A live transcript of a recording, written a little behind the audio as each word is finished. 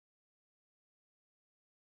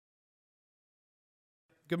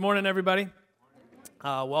Good morning, everybody.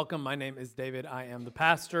 Welcome. My name is David. I am the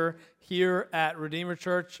pastor here at Redeemer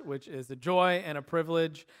Church, which is a joy and a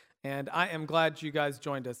privilege, and I am glad you guys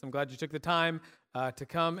joined us. I'm glad you took the time to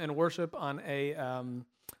come and worship on a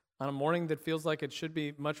morning that feels like it should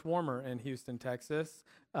be much warmer in Houston, Texas,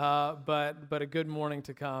 but a good morning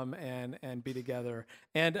to come and be together.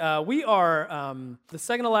 And we are the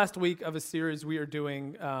second to last week of a series we are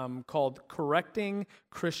doing called Correcting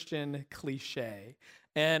Christian Cliché.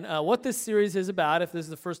 And what this series is about, if this is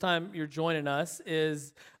the first time you're joining us,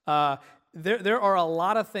 is there are a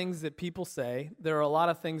lot of things that people say, there are a lot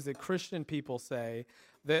of things that Christian people say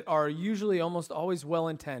that are usually almost always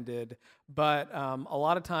well-intended, but a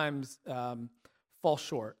lot of times fall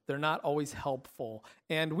short. They're not always helpful.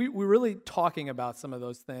 And we're really talking about some of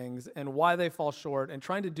those things and why they fall short and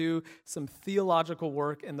trying to do some theological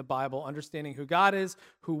work in the Bible, understanding who God is,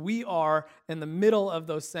 who we are in the middle of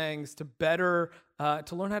those sayings to better,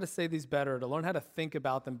 to learn how to say these better, to learn how to think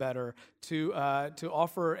about them better, to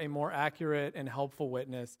offer a more accurate and helpful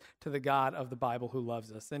witness to the God of the Bible who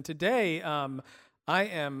loves us. And today, I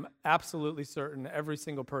am absolutely certain every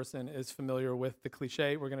single person is familiar with the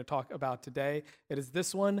cliche we're going to talk about today. It is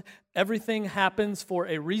this one: everything happens for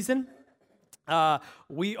a reason.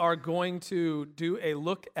 We are going to do a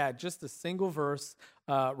look at just a single verse,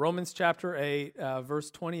 Romans chapter 8,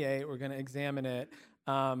 verse 28. We're going to examine it.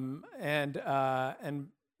 And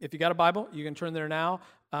if you got a Bible, you can turn there now.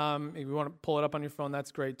 If you want to pull it up on your phone,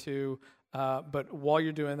 that's great too. But while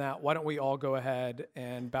you're doing that, why don't we all go ahead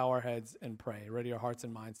and bow our heads and pray. Ready our hearts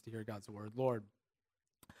and minds to hear God's word. Lord,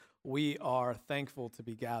 we are thankful to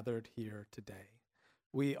be gathered here today.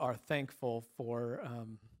 We are thankful for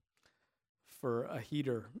a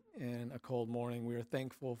heater in a cold morning. We are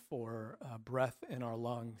thankful for breath in our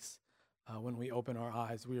lungs when we open our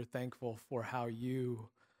eyes. We are thankful for how you,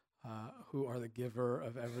 who are the giver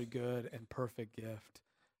of every good and perfect gift,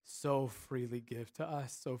 so freely give to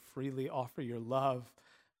us, so freely offer your love,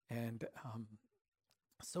 and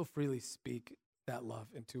so freely speak that love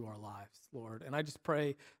into our lives, Lord. And I just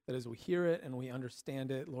pray that as we hear it and we understand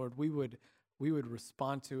it, Lord, we would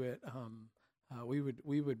respond to it. We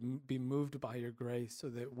would be moved by your grace so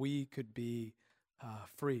that we could be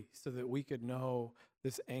free, so that we could know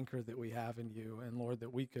this anchor that we have in you, and Lord,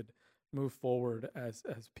 that we could move forward as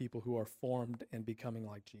people who are formed and becoming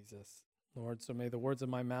like Jesus. Lord, so may the words of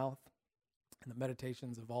my mouth and the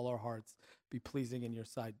meditations of all our hearts be pleasing in your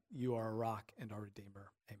sight. You are a rock and our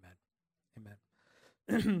Redeemer. Amen.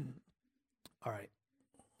 Amen. All right.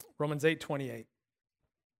 Romans 8:28.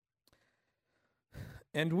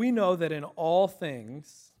 And we know that in all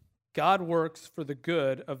things God works for the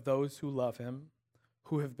good of those who love him,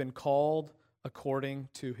 who have been called according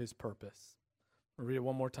to his purpose. I'll read it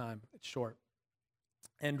one more time. It's short.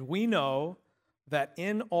 And we know that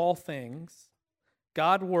in all things,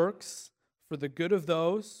 God works for the good of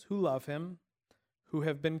those who love him, who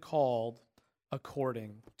have been called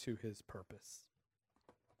according to his purpose.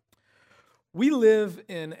 We live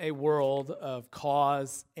in a world of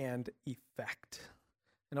cause and effect.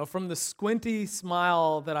 You know, from the squinty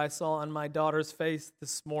smile that I saw on my daughter's face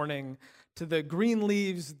this morning, to the green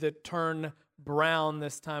leaves that turn brown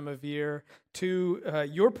this time of year, to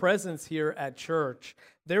your presence here at church,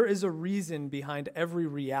 there is a reason behind every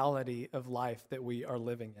reality of life that we are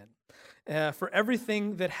living in. For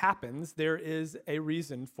everything that happens, there is a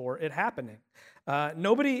reason for it happening.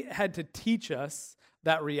 Nobody had to teach us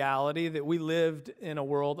that reality, that we lived in a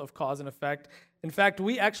world of cause and effect. In fact,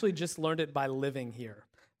 we actually just learned it by living here.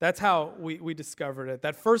 That's how we discovered it.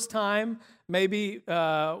 That first time, maybe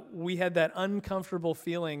we had that uncomfortable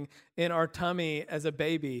feeling in our tummy as a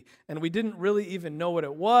baby, and we didn't really even know what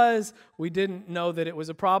it was. We didn't know that it was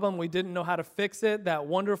a problem. We didn't know how to fix it. That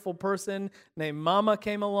wonderful person named Mama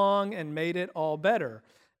came along and made it all better.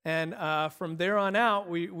 And from there on out,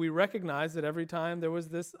 we recognized that every time there was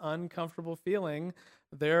this uncomfortable feeling,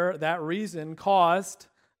 that reason caused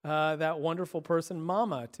that wonderful person,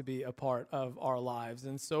 Mama, to be a part of our lives.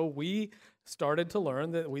 And so we started to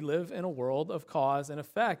learn that we live in a world of cause and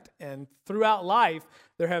effect. And throughout life,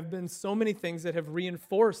 there have been so many things that have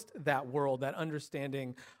reinforced that world, that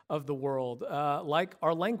understanding of the world, like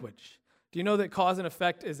our language. Do you know that cause and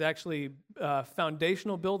effect is actually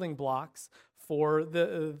foundational building blocks for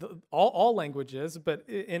all languages? But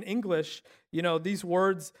in English, you know, these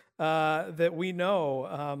words that we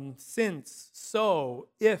know, since, so,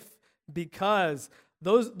 if, because,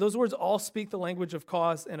 those words all speak the language of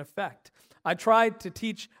cause and effect. I tried to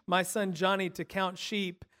teach my son Johnny to count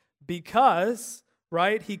sheep because,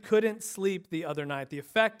 right, he couldn't sleep the other night. The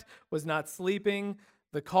effect was not sleeping.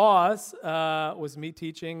 The cause was me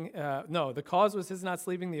teaching, the cause was his not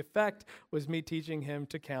sleeping. The effect was me teaching him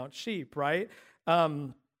to count sheep, right?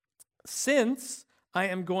 Since I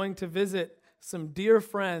am going to visit some dear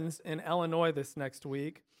friends in Illinois this next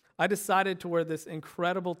week, I decided to wear this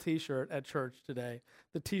incredible t-shirt at church today.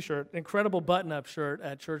 The t-shirt, incredible button-up shirt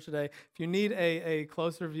at church today. If you need a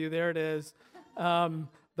closer view, there it is.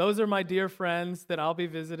 Those are my dear friends that I'll be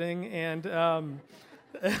visiting, and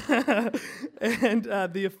the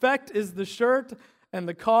effect is the shirt, and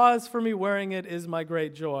the cause for me wearing it is my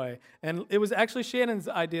great joy. And it was actually Shannon's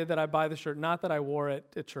idea that I buy the shirt, not that I wore it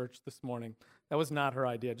at church this morning. That was not her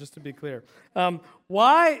idea, just to be clear.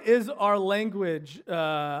 Why is our language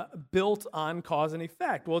built on cause and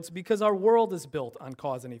effect? Well, it's because our world is built on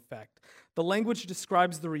cause and effect. The language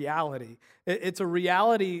describes the reality. It's a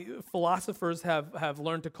reality philosophers have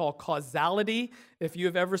learned to call causality. If you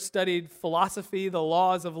have ever studied philosophy, the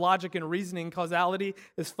laws of logic and reasoning, causality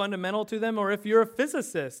is fundamental to them. Or if you're a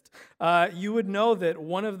physicist, you would know that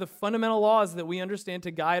one of the fundamental laws that we understand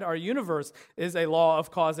to guide our universe is a law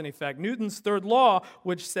of cause and effect. Newton's third law,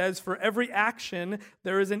 which says for every action,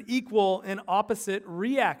 there is an equal and opposite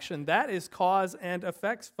reaction. That is cause and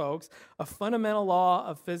effects, folks. A fundamental law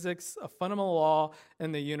of physics, a fundamental law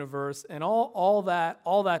in the universe, and all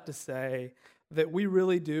that to say that we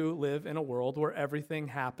really do live in a world where everything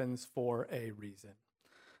happens for a reason.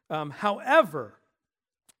 However,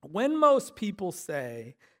 when most people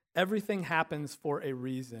say everything happens for a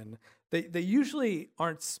reason, they usually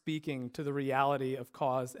aren't speaking to the reality of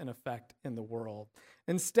cause and effect in the world.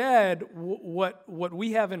 Instead, what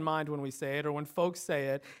we have in mind when we say it, or when folks say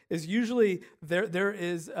it, is usually there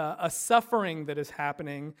is a suffering that is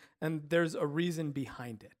happening, and there's a reason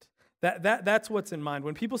behind it. That's what's in mind.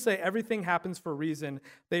 When people say everything happens for a reason,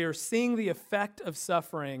 they are seeing the effect of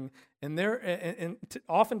suffering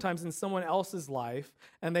oftentimes in someone else's life,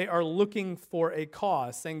 and they are looking for a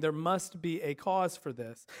cause, saying there must be a cause for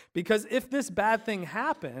this. Because if this bad thing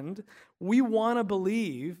happened, we want to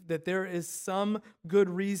believe that there is some good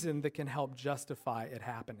reason that can help justify it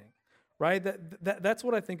happening. Right? That's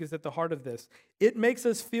what I think is at the heart of this. It makes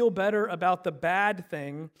us feel better about the bad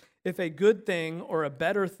thing if a good thing or a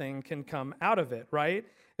better thing can come out of it, right?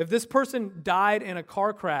 If this person died in a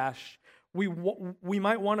car crash, we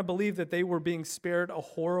might want to believe that they were being spared a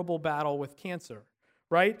horrible battle with cancer,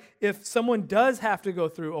 right? If someone does have to go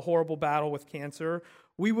through a horrible battle with cancer,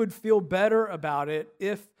 we would feel better about it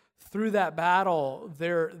if through that battle,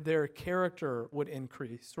 their character would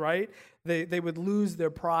increase, right? They would lose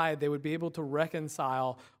their pride. They would be able to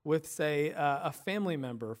reconcile with, say, a family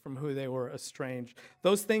member from who they were estranged.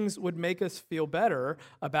 Those things would make us feel better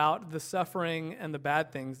about the suffering and the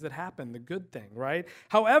bad things that happen, the good thing, right?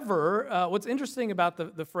 However, what's interesting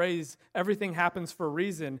about the phrase, everything happens for a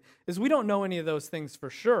reason, is we don't know any of those things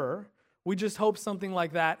for sure. We just hope something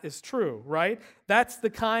like that is true, right? That's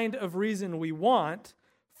the kind of reason we want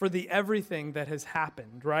for the everything that has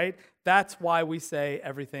happened, right? That's why we say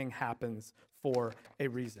everything happens for a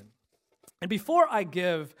reason. And before I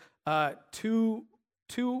give two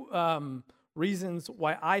reasons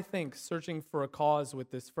why I think searching for a cause with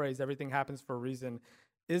this phrase, everything happens for a reason,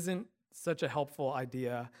 isn't such a helpful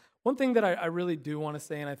idea, one thing that I really do want to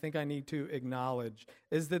say, and I think I need to acknowledge,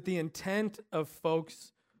 is that the intent of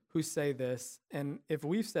folks who say this, and if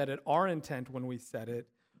we've said it, our intent when we said it,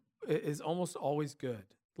 is almost always good.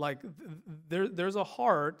 Like there's a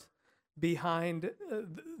heart behind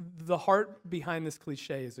the heart behind this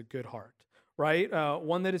cliche is a good heart, right?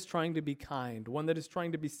 One that is trying to be kind, one that is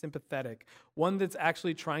trying to be sympathetic, one that's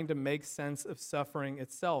actually trying to make sense of suffering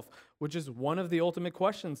itself, which is one of the ultimate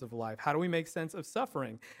questions of life. How do we make sense of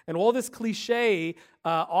suffering? And while this cliche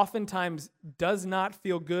oftentimes does not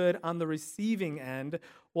feel good on the receiving end,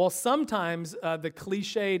 while sometimes the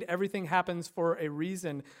cliched everything happens for a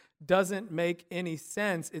reason doesn't make any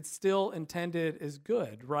sense, it's still intended as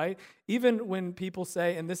good, right? Even when people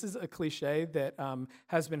say, and this is a cliche that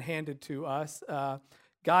has been handed to us,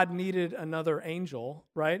 God needed another angel,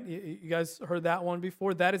 right? You guys heard that one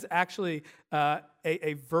before? That is actually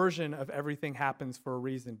a version of everything happens for a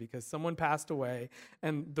reason, because someone passed away,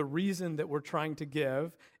 and the reason that we're trying to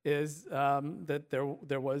give is that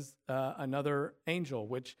there was another angel,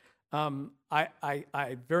 which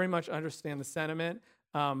I very much understand the sentiment.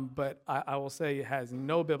 But I will say it has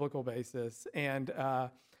no biblical basis and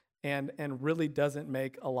really doesn't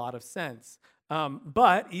make a lot of sense.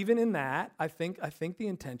 But even in that, I think the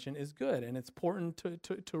intention is good, and it's important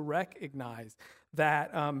to recognize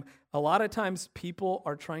that a lot of times people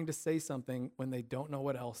are trying to say something when they don't know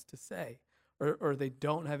what else to say, or they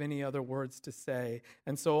don't have any other words to say.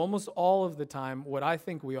 And so almost all of the time, what I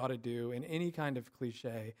think we ought to do in any kind of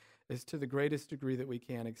cliche is, to the greatest degree that we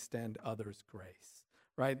can, extend others grace,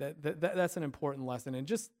 right? That's an important lesson. And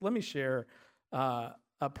just let me share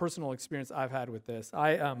a personal experience I've had with this.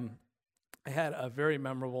 I had a very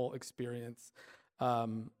memorable experience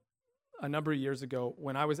a number of years ago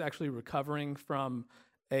when I was actually recovering from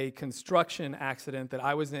a construction accident that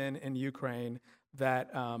I was in Ukraine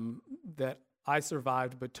that I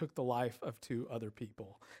survived but took the life of 2 other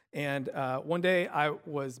people. And one day I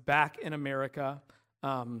was back in America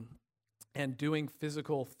and doing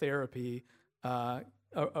physical therapy, a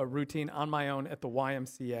routine on my own at the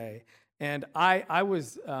YMCA. And I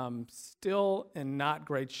was still in not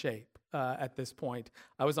great shape at this point.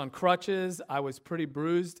 I was on crutches. I was pretty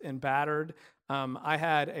bruised and battered. I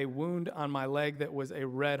had a wound on my leg that was a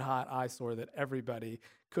red-hot eyesore that everybody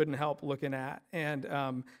couldn't help looking at. And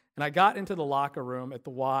I got into the locker room at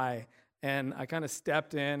the Y, and I kind of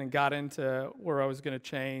stepped in and got into where I was going to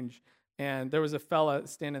change. And there was a fella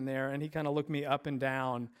standing there, and he kind of looked me up and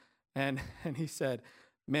down, and he said,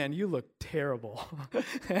 "Man, you look terrible."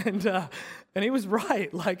 and he was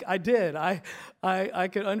right. Like, I did. I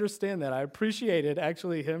could understand that. I appreciated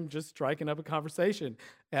actually him just striking up a conversation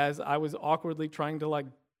as I was awkwardly trying to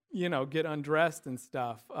get undressed and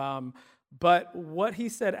stuff. But what he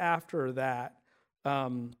said after that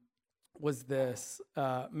was this: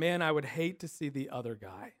 "Man, I would hate to see the other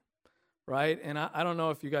guy." Right? And I don't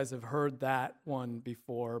know if you guys have heard that one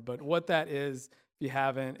before, but what that is, if you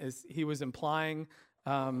haven't, is he was implying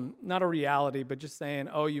not a reality, but just saying,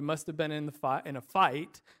 oh, you must have been in a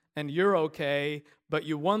fight, and you're okay, but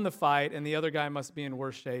you won the fight, and the other guy must be in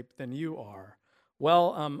worse shape than you are.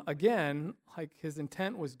 Well, again, like, his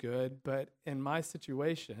intent was good, but in my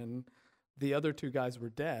situation, the other 2 guys were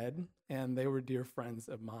dead, and they were dear friends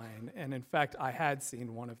of mine. And in fact, I had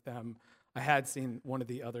seen one of them. I had seen one of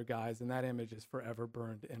the other guys, and that image is forever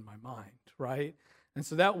burned in my mind, right? And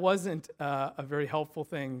so that wasn't a very helpful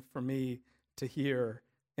thing for me to hear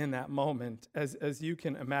in that moment, as you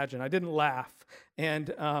can imagine. I didn't laugh,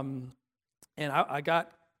 and I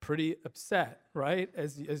got pretty upset, right?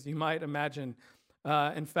 As you might imagine.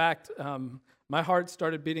 In fact, my heart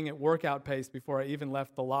started beating at workout pace before I even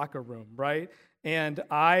left the locker room, right? And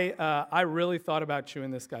I really thought about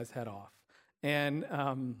chewing this guy's head off. And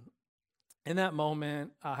in that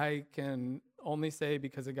moment, I can only say,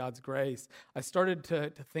 because of God's grace, I started to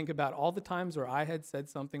think about all the times where I had said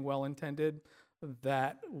something well-intended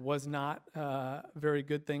that was not a very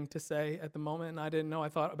good thing to say at the moment, and I didn't know. I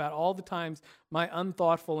thought about all the times my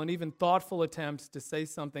unthoughtful and even thoughtful attempts to say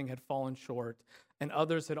something had fallen short, and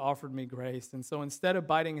others had offered me grace. And so instead of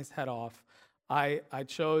biting his head off, I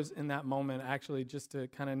chose in that moment actually just to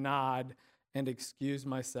kind of nod and excuse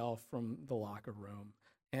myself from the locker room.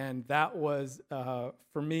 And that was,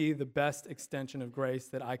 for me, the best extension of grace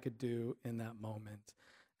that I could do in that moment.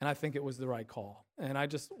 And I think it was the right call. And I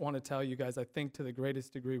just want to tell you guys, I think to the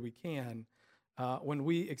greatest degree we can, when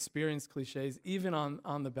we experience cliches, even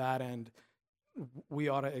on the bad end, we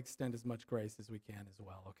ought to extend as much grace as we can as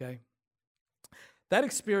well, okay? That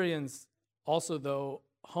experience also, though,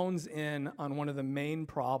 hones in on one of the main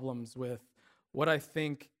problems with what I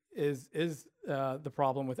think is the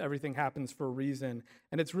problem with everything happens for a reason,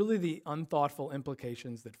 and it's really the unthoughtful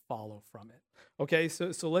implications that follow from it. Okay,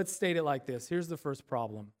 so let's state it like this. Here's the first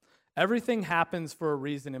problem. Everything happens for a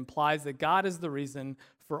reason implies that God is the reason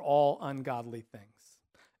for all ungodly things.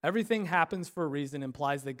 Everything happens for a reason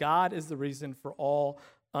implies that God is the reason for all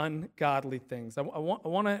ungodly things. I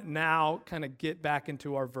want to now kind of get back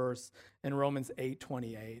into our verse in Romans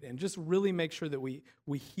 8:28 and just really make sure that we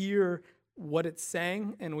hear what it's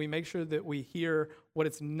saying, and we make sure that we hear what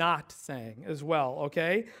it's not saying as well,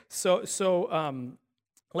 okay? So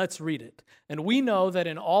let's read it. "And we know that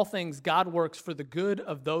in all things God works for the good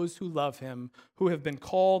of those who love him, who have been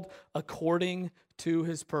called according to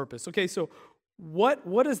his purpose." Okay, so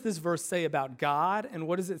what does this verse say about God, and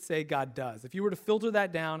what does it say God does? If you were to filter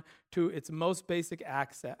that down to its most basic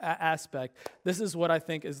aspect, this is what I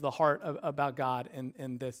think is the heart about God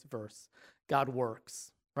in this verse. God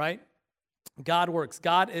works, right? God works.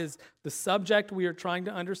 God is the subject we are trying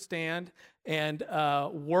to understand, and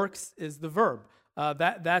works is the verb.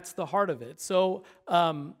 That's the heart of it. So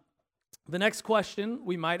the next question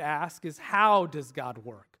we might ask is, how does God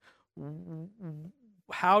work?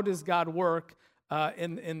 How does God work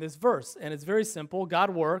in this verse? And it's very simple. God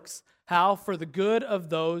works, how? For the good of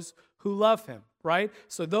those who love him, right?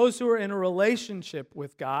 So those who are in a relationship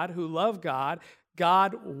with God, who love God,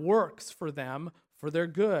 God works for them for their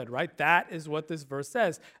good, right? That is what this verse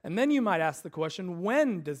says. And then you might ask the question,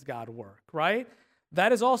 when does God work, right?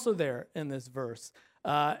 That is also there in this verse.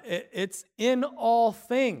 It's in all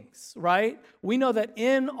things, right? We know that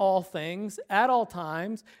in all things, at all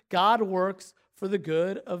times, God works for the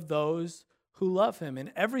good of those who love him.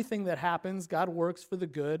 In everything that happens, God works for the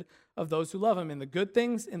good of those who love him. In the good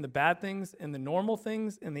things, in the bad things, in the normal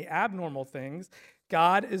things, in the abnormal things,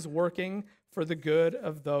 God is working for the good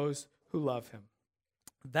of those who love him.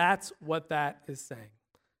 That's what that is saying.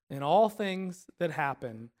 In all things that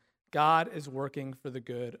happen, God is working for the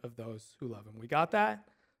good of those who love him. We got that?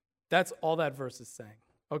 That's all that verse is saying,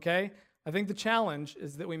 okay? I think the challenge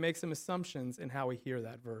is that we make some assumptions in how we hear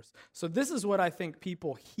that verse. So this is what I think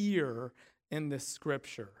people hear in this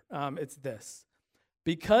scripture. It's this.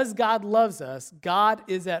 Because God loves us, God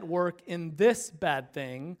is at work in this bad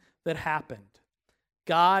thing that happened.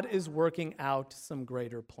 God is working out some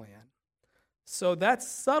greater plan. So that's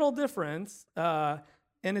subtle difference,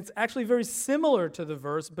 and it's actually very similar to the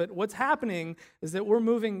verse, but what's happening is that we're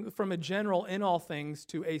moving from a general in all things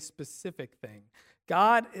to a specific thing.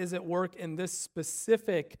 God is at work in this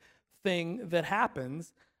specific thing that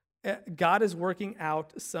happens. God is working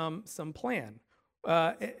out some plan,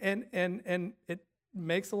 and it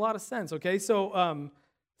makes a lot of sense. Okay, so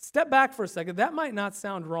step back for a second. That might not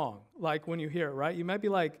sound wrong, like when you hear it, right? You might be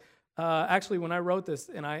like, actually, when I wrote this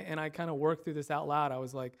and I kind of worked through this out loud, I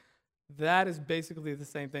was like, that is basically the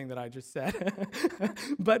same thing that I just said.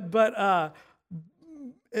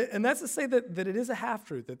 And that's to say that it is a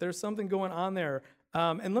half-truth, that there's something going on there.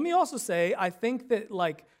 And let me also say, I think that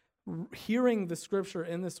like hearing the scripture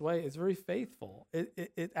in this way is very faithful.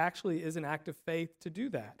 It actually is an act of faith to do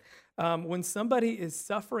that. When somebody is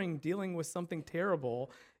suffering, dealing with something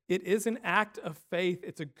terrible, it is an act of faith.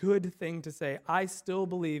 It's a good thing to say, I still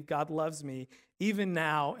believe God loves me even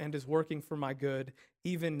now and is working for my good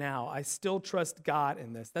even now. I still trust God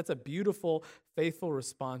in this. That's a beautiful, faithful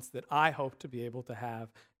response that I hope to be able to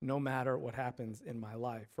have no matter what happens in my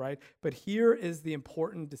life, right? But here is the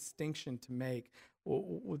important distinction to make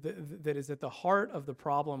that is at the heart of the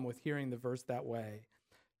problem with hearing the verse that way.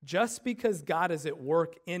 Just because God is at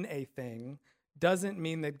work in a thing doesn't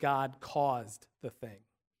mean that God caused the thing.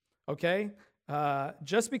 Okay?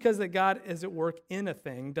 Just because that God is at work in a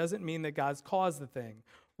thing doesn't mean that God's caused the thing.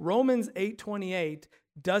 Romans 8:28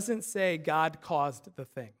 doesn't say God caused the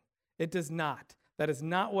thing. It does not. That is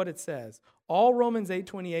not what it says. All Romans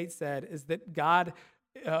 8:28 said is that God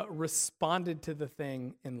responded to the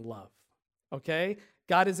thing in love. Okay?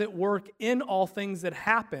 God is at work in all things that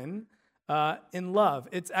happen in love.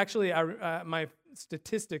 It's actually, my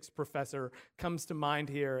statistics professor comes to mind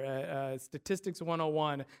here, Statistics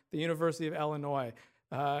 101, the University of Illinois.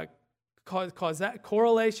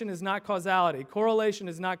 Correlation is not causality. Correlation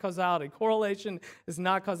is not causality. Correlation is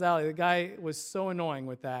not causality. The guy was so annoying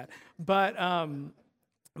with that. But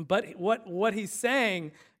what he's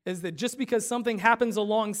saying is that just because something happens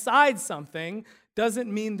alongside something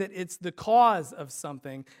doesn't mean that it's the cause of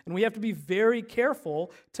something. And we have to be very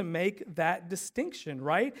careful to make that distinction,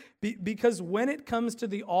 right? Because when it comes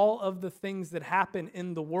to all of the things that happen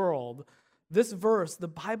in the world, this verse, the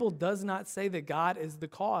Bible does not say that God is the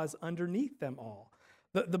cause underneath them all.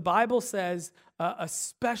 The Bible says,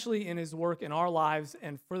 especially in his work in our lives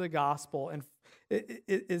and for the gospel, and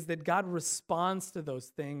is that God responds to those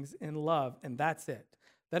things in love, and that's it.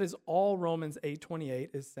 That is all Romans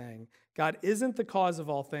 8:28 is saying. God isn't the cause of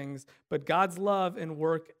all things, but God's love and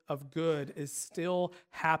work of good is still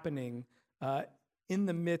happening in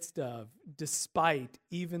the midst of, despite,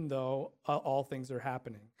 even though all things are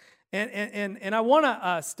happening. And I want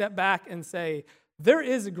to step back and say, there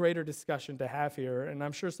is a greater discussion to have here, and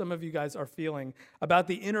I'm sure some of you guys are feeling about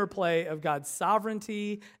the interplay of God's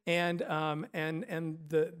sovereignty and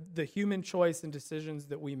the human choice and decisions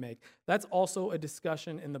that we make. That's also a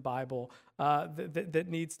discussion in the Bible that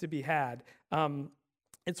needs to be had.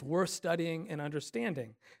 It's worth studying and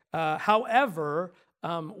understanding. However,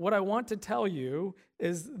 what I want to tell you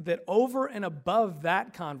is that over and above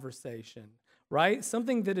that conversation, right,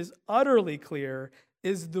 something that is utterly clear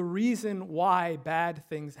is the reason why bad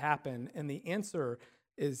things happen, and the answer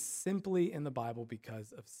is simply in the Bible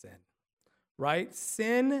because of sin, right?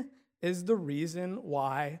 Sin is the reason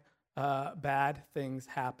why bad things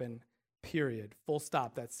happen, period, full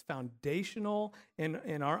stop. That's foundational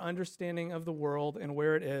in our understanding of the world and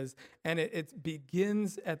where it is, and it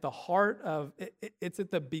begins at the heart of, it's at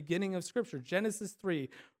the beginning of Scripture. Genesis 3,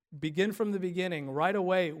 begin from the beginning. Right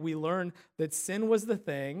away, we learn that sin was the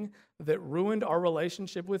thing that ruined our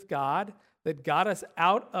relationship with God, that got us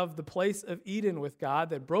out of the place of Eden with God,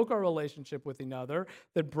 that broke our relationship with another,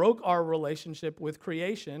 that broke our relationship with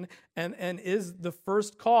creation, and is the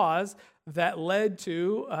first cause that led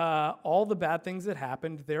to all the bad things that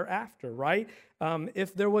happened thereafter, right?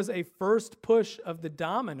 If there was a first push of the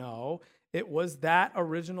domino, it was that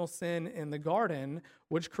original sin in the garden,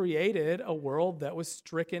 which created a world that was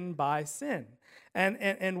stricken by sin.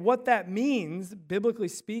 And what that means, biblically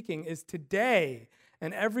speaking, is today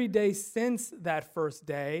and every day since that first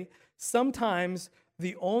day, sometimes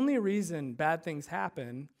the only reason bad things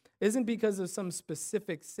happen isn't because of some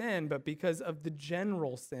specific sin, but because of the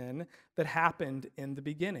general sin that happened in the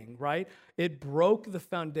beginning, right? It broke the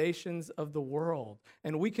foundations of the world,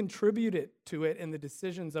 and we contributed to it in the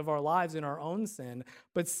decisions of our lives in our own sin,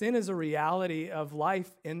 but sin is a reality of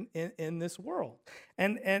life in this world.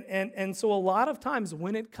 And so a lot of times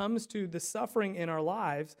when it comes to the suffering in our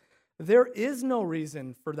lives, there is no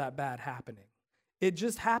reason for that bad happening. It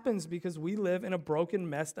just happens because we live in a broken,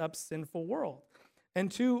 messed up, sinful world. And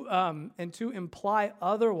to imply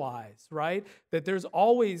otherwise, right, that there's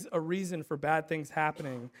always a reason for bad things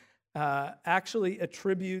happening, actually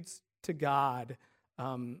attributes to God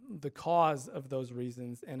the cause of those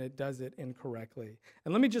reasons, and it does it incorrectly.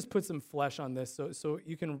 And let me just put some flesh on this so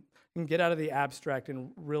you can get out of the abstract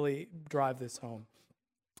and really drive this home.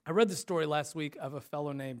 I read the story last week of a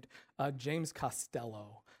fellow named James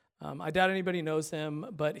Costello. I doubt anybody knows him,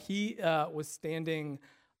 but he was standing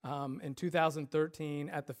in 2013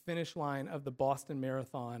 at the finish line of the Boston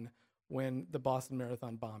Marathon when the Boston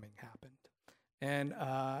Marathon bombing happened.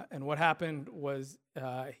 And what happened was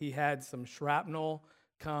he had some shrapnel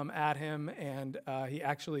come at him, and he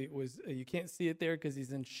actually was, you can't see it there because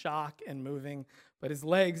he's in shock and moving, but his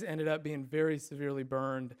legs ended up being very severely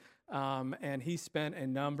burned. And he spent a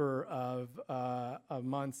number of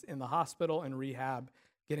months in the hospital and rehab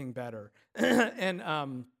getting better.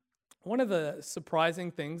 And one of the surprising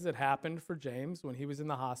things that happened for James when he was in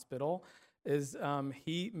the hospital is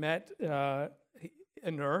he met a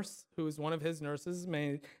nurse who was one of his nurses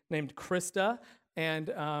named Krista, and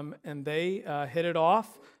they hit it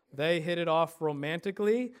off. They hit it off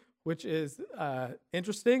romantically, which is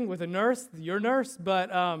interesting with a nurse, your nurse, but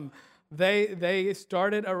They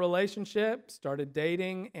started a relationship, started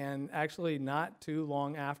dating, and actually not too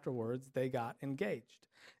long afterwards, they got engaged.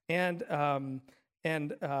 And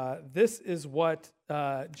this is what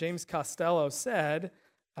James Costello said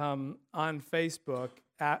on Facebook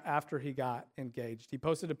after he got engaged. He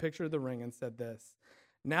posted a picture of the ring and said this: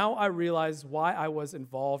 "Now I realize why I was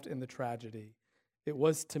involved in the tragedy. It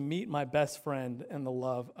was to meet my best friend and the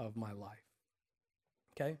love of my life."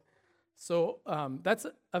 Okay? So that's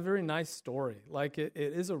a very nice story. Like it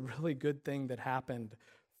is a really good thing that happened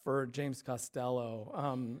for James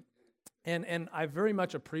Costello. And I very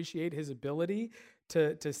much appreciate his ability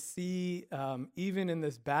to see, even in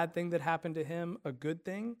this bad thing that happened to him, a good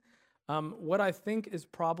thing. What I think is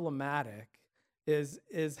problematic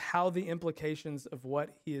is how the implications of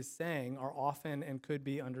what he is saying are often and could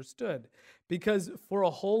be understood. Because for a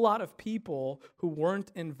whole lot of people who were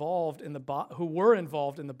involved in the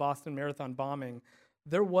Boston Marathon bombing,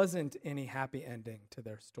 there wasn't any happy ending to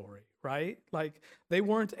their story, right? Like, they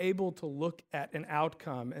weren't able to look at an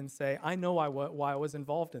outcome and say, I know why I was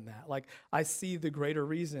involved in that. Like, I see the greater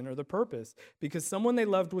reason or the purpose. Because someone they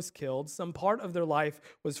loved was killed, some part of their life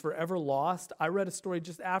was forever lost. I read a story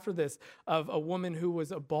just after this of a woman who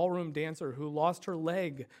was a ballroom dancer who lost her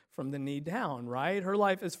leg from the knee down, right? Her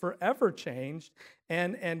life is forever changed,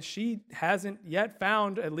 and she hasn't yet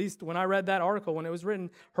found, at least when I read that article, when it was written,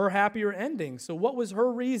 her happier ending. So what was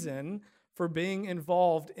her reason for being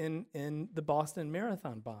involved in the Boston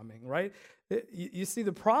Marathon bombing, right? You see,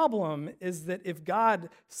 the problem is that if God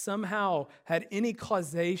somehow had any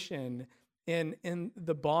causation in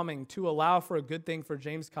the bombing to allow for a good thing for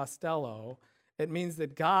James Costello, it means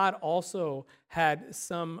that God also had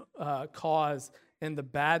some cause in the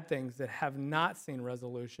bad things that have not seen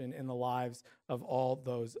resolution in the lives of all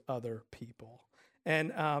those other people.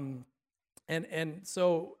 And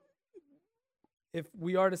so if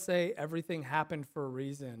we are to say everything happened for a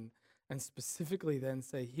reason, and specifically then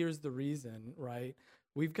say, here's the reason, right?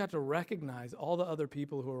 We've got to recognize all the other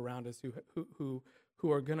people who are around us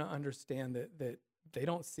who are going to understand that they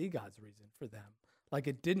don't see God's reason for them. Like,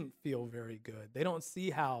 it didn't feel very good. They don't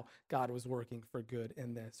see how God was working for good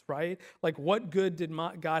in this, right? Like, what good did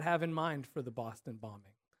God have in mind for the Boston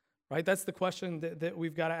bombing, right? That's the question that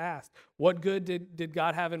we've got to ask. What good did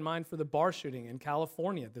God have in mind for the bar shooting in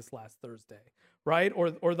California this last Thursday, right?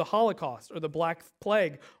 Or the Holocaust, or the Black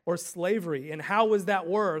Plague, or slavery? And how was that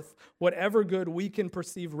worth whatever good we can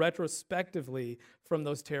perceive retrospectively from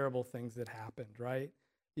those terrible things that happened, right?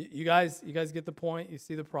 You guys get the point? You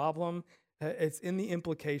see the problem? It's in the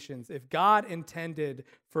implications. If God intended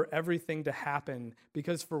for everything to happen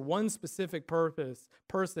because for one specific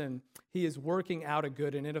person, he is working out a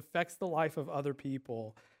good and it affects the life of other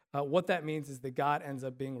people, what that means is that God ends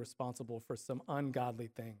up being responsible for some ungodly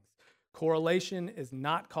things. Correlation is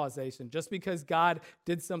not causation. Just because God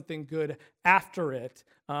did something good after it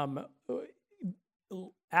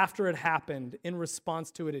happened, in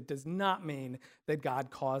response to it, it does not mean that God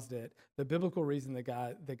caused it. The biblical reason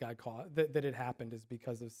that it happened is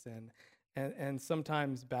because of sin. And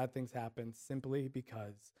sometimes bad things happen simply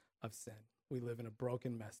because of sin. We live in a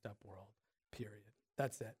broken, messed up world, period.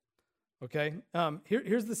 That's it. Okay?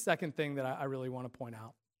 Here's the second thing that I really want to point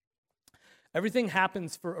out. Everything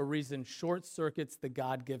happens for a reason short circuits the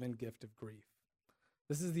God-given gift of grief.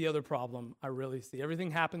 This is the other problem I really see.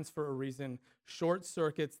 Everything happens for a reason, short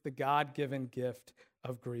circuits the God-given gift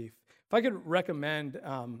of grief. If I could recommend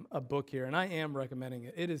a book here, and I am recommending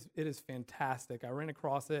it, it is fantastic. I ran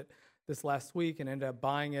across it this last week and ended up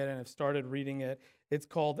buying it and have started reading it. It's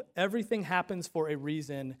called Everything Happens for a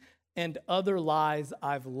Reason and Other Lies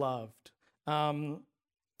I've Loved.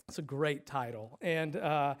 It's a great title. And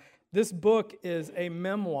this book is a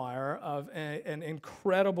memoir of an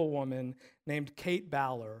incredible woman named Kate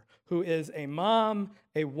Ballard, who is a mom,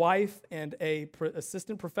 a wife, and an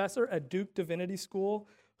assistant professor at Duke Divinity School,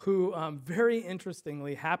 who very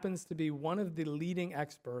interestingly happens to be one of the leading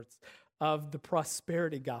experts of the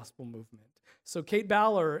prosperity gospel movement. So Kate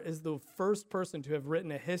Ballard is the first person to have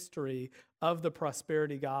written a history of the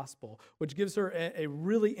prosperity gospel, which gives her a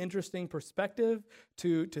really interesting perspective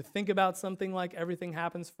to think about something like everything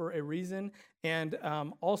happens for a reason, and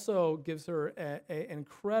also gives her an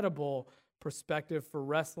incredible perspective for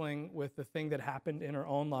wrestling with the thing that happened in her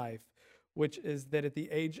own life, which is that at the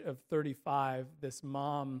age of 35, this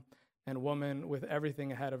mom and woman with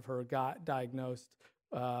everything ahead of her got diagnosed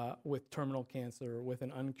with terminal cancer, with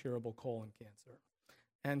an uncurable colon cancer.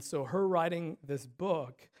 And so her writing this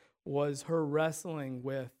book was her wrestling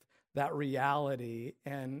with that reality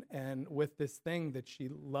and with this thing that she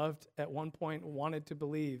loved at one point, wanted to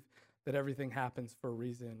believe that everything happens for a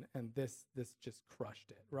reason, and this just crushed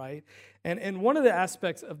it, right? And one of the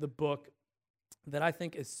aspects of the book that I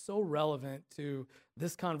think is so relevant to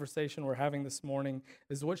this conversation we're having this morning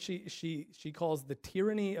is what she calls the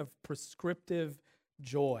tyranny of prescriptive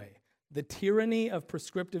joy. The tyranny of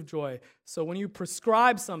prescriptive joy. So when you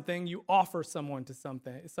prescribe something, you offer someone to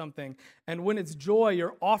something. And when it's joy,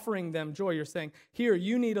 you're offering them joy. You're saying, here,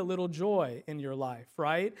 you need a little joy in your life,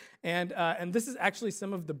 right? And this is actually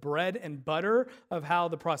some of the bread and butter of how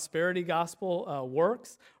the prosperity gospel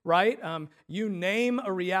works, right? You name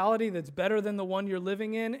a reality that's better than the one you're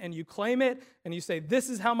living in, and you claim it, and you say, this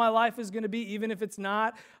is how my life is going to be, even if it's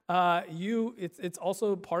not. It's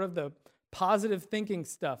also part of the positive thinking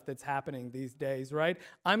stuff that's happening these days, right?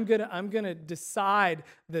 I'm gonna decide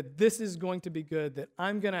that this is going to be good, that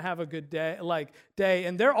I'm gonna have a good day,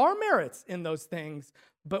 and there are merits in those things.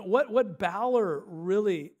 But what Ballard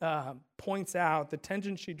really points out, the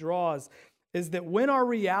tension she draws, is that when our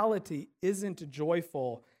reality isn't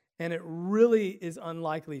joyful, and it really is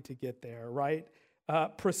unlikely to get there, right?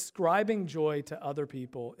 Prescribing joy to other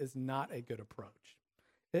people is not a good approach.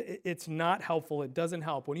 It's not helpful. It doesn't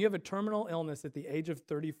help. When you have a terminal illness at the age of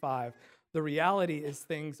 35, the reality is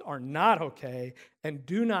things are not okay, and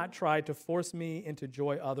do not try to force me into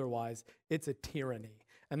joy otherwise. It's a tyranny.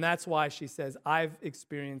 And that's why she says, I've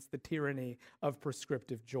experienced the tyranny of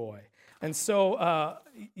prescriptive joy. And so,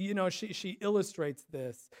 she illustrates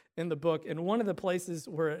this in the book. And one of the places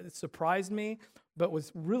where it surprised me, but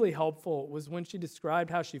was really helpful, was when she described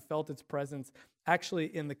how she felt its presence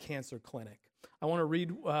actually in the cancer clinic. I want to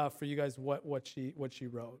read for you guys what she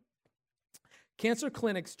wrote. Cancer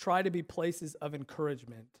clinics try to be places of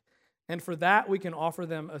encouragement, and for that we can offer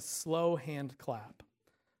them a slow hand clap.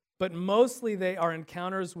 But mostly they are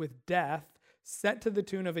encounters with death, set to the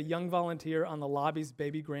tune of a young volunteer on the lobby's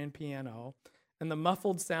baby grand piano, and the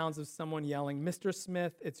muffled sounds of someone yelling, "Mr.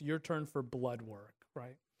 Smith, it's your turn for blood work,"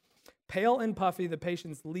 right? Pale and puffy, the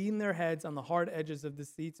patients lean their heads on the hard edges of the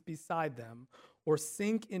seats beside them or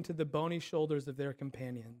sink into the bony shoulders of their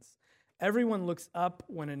companions. Everyone looks up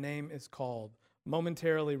when a name is called,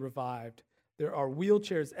 momentarily revived. There are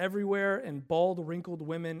wheelchairs everywhere and bald, wrinkled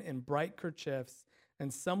women in bright kerchiefs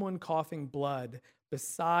and someone coughing blood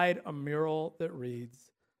beside a mural that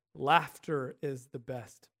reads, Laughter is the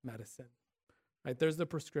best medicine. Right? There's the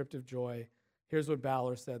prescriptive joy. Here's what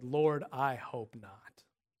Ballard said, Lord, I hope not.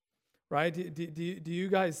 Right? Do you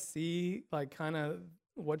guys see like kind of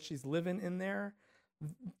what she's living in there?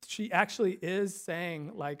 She actually is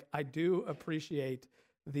saying, like, I do appreciate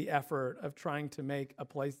the effort of trying to make a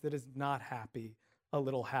place that is not happy a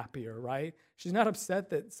little happier, right? She's not upset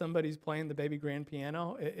that somebody's playing the baby grand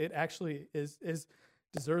piano. It actually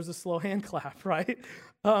deserves a slow hand clap, right?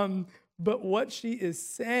 But what she is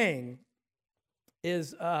saying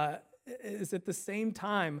is at the same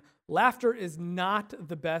time, laughter is not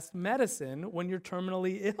the best medicine when you're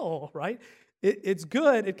terminally ill, right? It's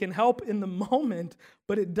good, it can help in the moment,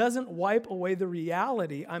 but it doesn't wipe away the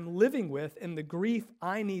reality I'm living with and the grief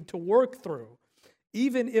I need to work through.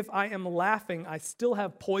 Even if I am laughing, I still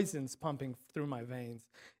have poisons pumping through my veins.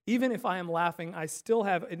 Even if I am laughing, I still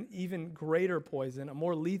have an even greater poison, a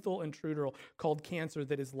more lethal intruder called cancer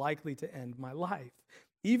that is likely to end my life.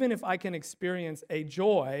 Even if I can experience a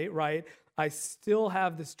joy, right, I still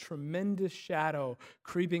have this tremendous shadow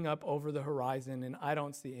creeping up over the horizon, and I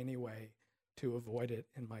don't see any way to avoid it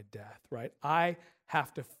in my death, right? I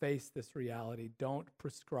have to face this reality. Don't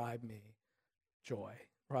prescribe me joy,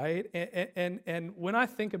 right? And when I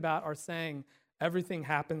think about our saying, everything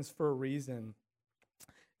happens for a reason,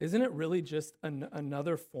 isn't it really just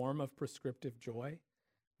another form of prescriptive joy?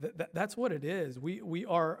 That's what it is. We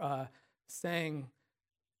are saying,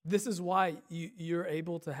 this is why you're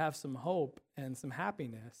able to have some hope and some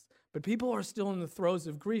happiness. But people are still in the throes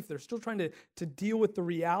of grief. They're still trying to deal with the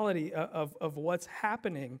reality of what's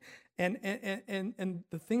happening. And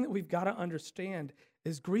the thing that we've got to understand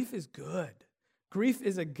is grief is good. Grief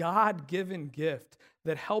is a God-given gift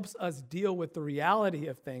that helps us deal with the reality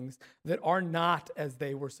of things that are not as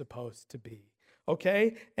they were supposed to be.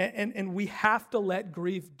 Okay? And we have to let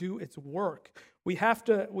grief do its work. We have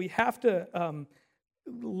to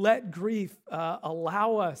let grief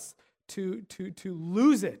allow us to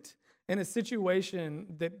lose it in a situation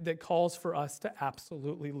that calls for us to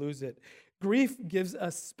absolutely lose it. Grief gives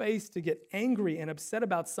us space to get angry and upset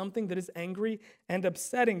about something that is angry and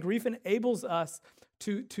upsetting. Grief enables us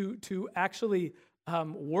to actually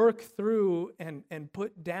work through and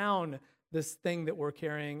put down this thing that we're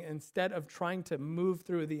carrying instead of trying to move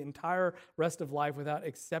through the entire rest of life without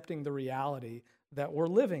accepting the reality that we're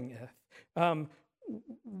living in.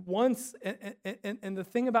 Once, and the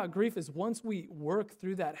thing about grief is once we work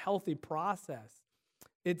through that healthy process,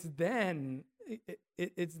 it's then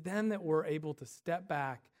that we're able to step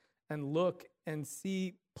back and look and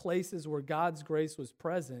see places where God's grace was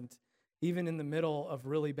present, even in the middle of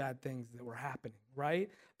really bad things that were happening, right?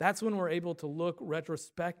 That's when we're able to look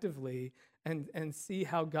retrospectively and see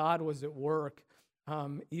how God was at work,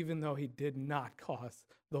 even though he did not cause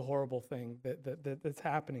the horrible thing that's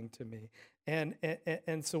happening to me.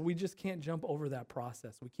 And so we just can't jump over that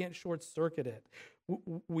process. We can't short circuit it.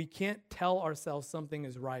 We can't tell ourselves something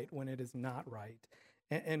is right when it is not right.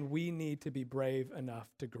 And we need to be brave enough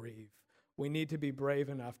to grieve. We need to be brave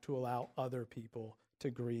enough to allow other people to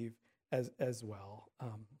grieve as well. I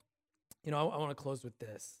want to close with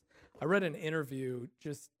this. I read an interview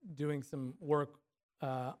just doing some work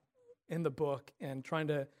in the book and trying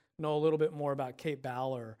to know a little bit more about Kate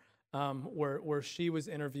Ballard, where she was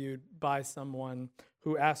interviewed by someone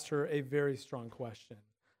who asked her a very strong question.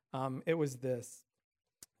 It was this: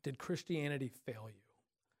 did Christianity fail you?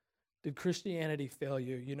 Did Christianity fail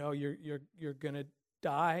you? You know, you're gonna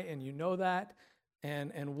die, and you know that.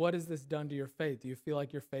 And what has this done to your faith? Do you feel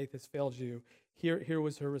like your faith has failed you? Here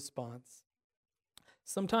was her response.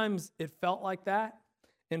 Sometimes it felt like that,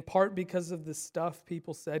 in part because of the stuff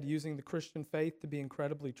people said using the Christian faith to be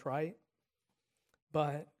incredibly trite.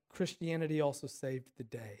 But Christianity also saved the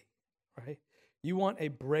day, right? You want a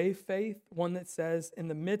brave faith, one that says, in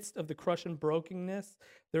the midst of the crushing brokenness,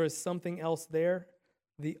 there is something else there,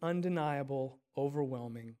 the undeniable,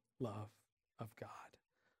 overwhelming love of God.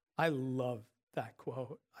 I love that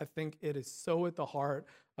quote. I think it is so at the heart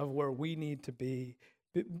of where we need to be,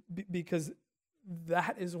 because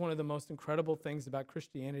that is one of the most incredible things about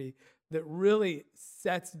Christianity that really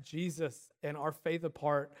sets Jesus and our faith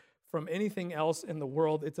apart from anything else in the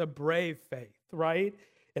world. It's a brave faith, right?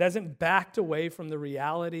 It hasn't backed away from the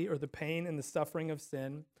reality or the pain and the suffering of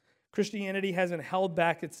sin. Christianity hasn't held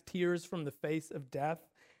back its tears from the face of death.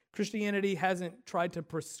 Christianity hasn't tried to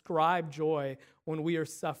prescribe joy when we are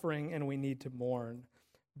suffering and we need to mourn.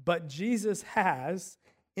 But Jesus has,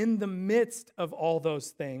 in the midst of all those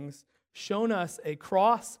things, shown us a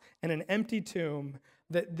cross and an empty tomb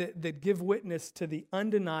that give witness to the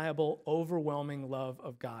undeniable, overwhelming love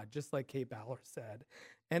of God, just like Kate Ballard said.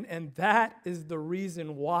 And that is the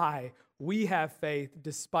reason why we have faith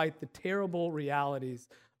despite the terrible realities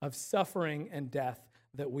of suffering and death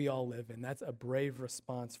that we all live in. That's a brave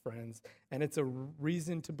response, friends. And it's a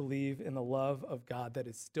reason to believe in the love of God that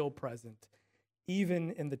is still present,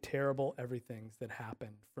 even in the terrible everythings that happen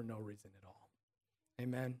for no reason at all.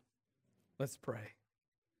 Amen. Let's pray.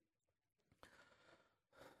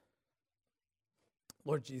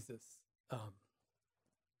 Lord Jesus,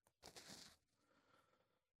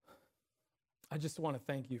 I just want to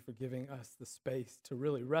thank you for giving us the space to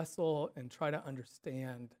really wrestle and try to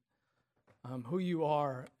understand who you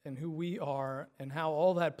are and who we are and how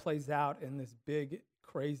all that plays out in this big,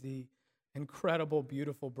 crazy, incredible,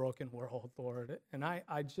 beautiful, broken world, Lord. And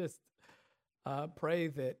I just pray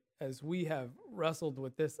that as we have wrestled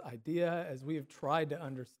with this idea, as we have tried to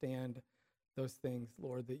understand those things,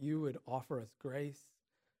 Lord, that you would offer us grace,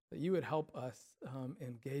 that you would help us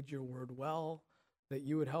engage your word well, that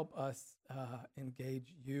you would help us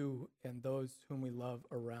engage you and those whom we love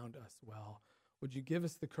around us well. Would you give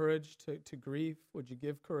us the courage to grieve? Would you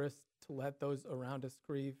give courage to let those around us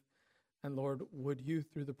grieve? And Lord, would you,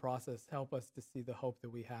 through the process, help us to see the hope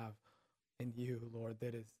that we have in you, Lord,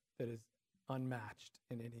 that is unmatched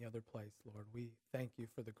in any other place, Lord. We thank you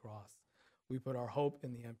for the cross. We put our hope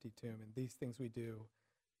in the empty tomb, and these things we do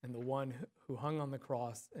in the one who hung on the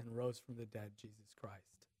cross and rose from the dead, Jesus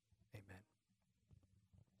Christ. Amen.